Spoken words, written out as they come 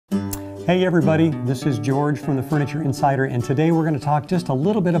Hey everybody, this is George from the Furniture Insider, and today we're going to talk just a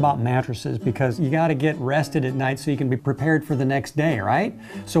little bit about mattresses because you got to get rested at night so you can be prepared for the next day, right?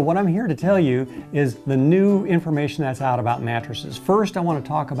 So what I'm here to tell you is the new information that's out about mattresses. First, I want to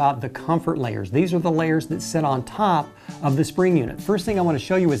talk about the comfort layers. These are the layers that sit on top of the spring unit. First thing I want to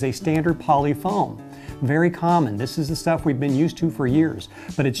show you is a standard poly foam. Very common. This is the stuff we've been used to for years,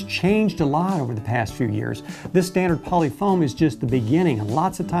 but it's changed a lot over the past few years. This standard poly foam is just the beginning, and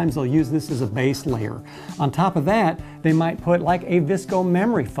lots of times they'll use this as a base layer. On top of that, they might put like a visco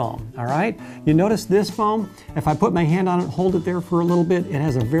memory foam, all right? You notice this foam, if I put my hand on it, hold it there for a little bit, it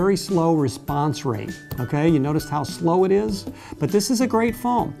has a very slow response rate, okay? You notice how slow it is? But this is a great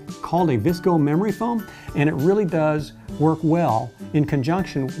foam called a visco memory foam, and it really does work well in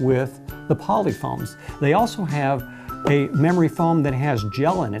conjunction with the poly foams. They also have a memory foam that has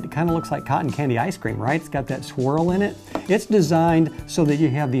gel in it. It kind of looks like cotton candy ice cream, right? It's got that swirl in it. It's designed so that you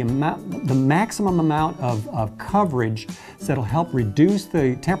have the maximum amount of coverage that'll help reduce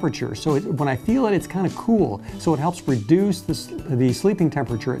the temperature. So when I feel it, it's kind of cool. So it helps reduce the sleeping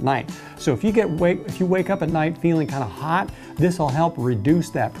temperature at night. So if you wake up at night feeling kind of hot, this will help reduce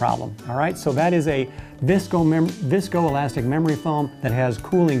that problem. All right. So that is a visco elastic memory foam that has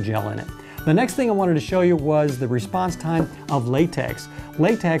cooling gel in it. The next thing I wanted to show you was the response time of latex.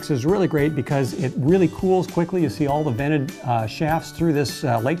 Latex is really great because it really cools quickly. You see all the vented shafts through this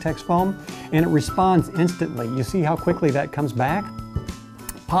latex foam, and it responds instantly. You see how quickly that comes back?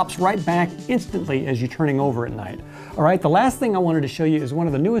 Pops right back instantly as you're turning over at night. All right, the last thing I wanted to show you is one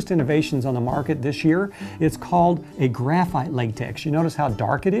of the newest innovations on the market this year. It's called a graphite latex. You notice how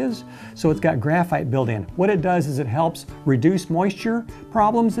dark it is? So it's got graphite built in. What it does is it helps reduce moisture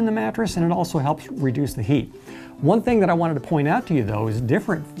problems in the mattress, and it also helps reduce the heat. One thing that I wanted to point out to you though is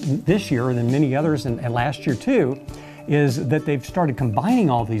different this year than many others and last year too, is that they've started combining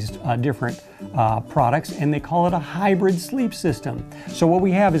all these different products, and they call it a hybrid sleep system. So what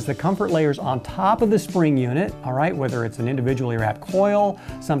we have is the comfort layers on top of the spring unit, all right, whether it's an individually wrapped coil,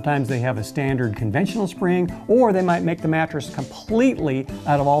 sometimes they have a standard conventional spring, or they might make the mattress completely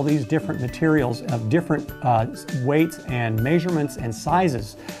out of all these different materials of different weights and measurements and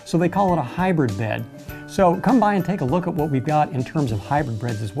sizes. So they call it a hybrid bed. So come by and take a look at what we've got in terms of hybrid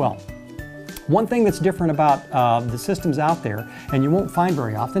beds as well. One thing that's different about the systems out there, and you won't find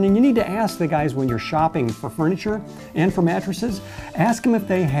very often, and you need to ask the guys when you're shopping for furniture and for mattresses, ask them if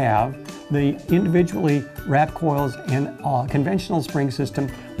they have the individually wrapped coils and conventional spring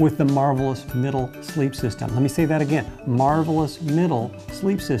system with the Marvelous Middle Sleep System. Let me say that again, Marvelous Middle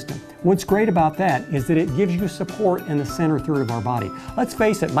Sleep System. What's great about that is that it gives you support in the center third of our body. Let's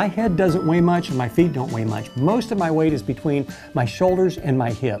face it, my head doesn't weigh much and my feet don't weigh much. Most of my weight is between my shoulders and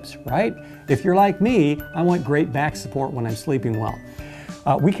my hips, right? If you're like me, I want great back support when I'm sleeping well.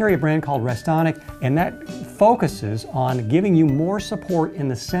 We carry a brand called Restonic, and that focuses on giving you more support in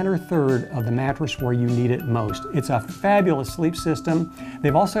the center third of the mattress where you need it most. It's a fabulous sleep system.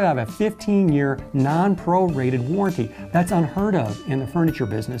 They've also have a 15-year non-prorated warranty. That's unheard of in the furniture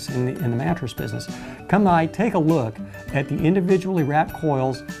business, in the mattress business. Come by, take a look at the individually wrapped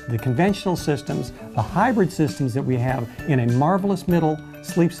coils, the conventional systems, the hybrid systems that we have in a Marvelous Middle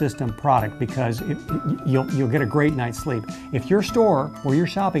Sleep System product, because you'll get a great night's sleep. If your store where you're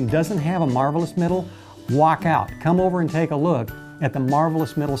shopping doesn't have a Marvelous Middle, walk out. Come over and take a look at the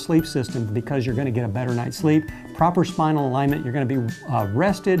Marvelous Middle Sleep System, because you're going to get a better night's sleep, proper spinal alignment, you're going to be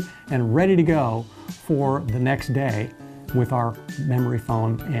rested and ready to go for the next day with our memory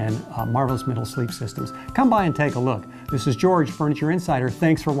foam and Marvelous Middle Sleep Systems. Come by and take a look. This is George, Furniture Insider.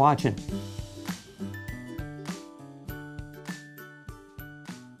 Thanks for watching.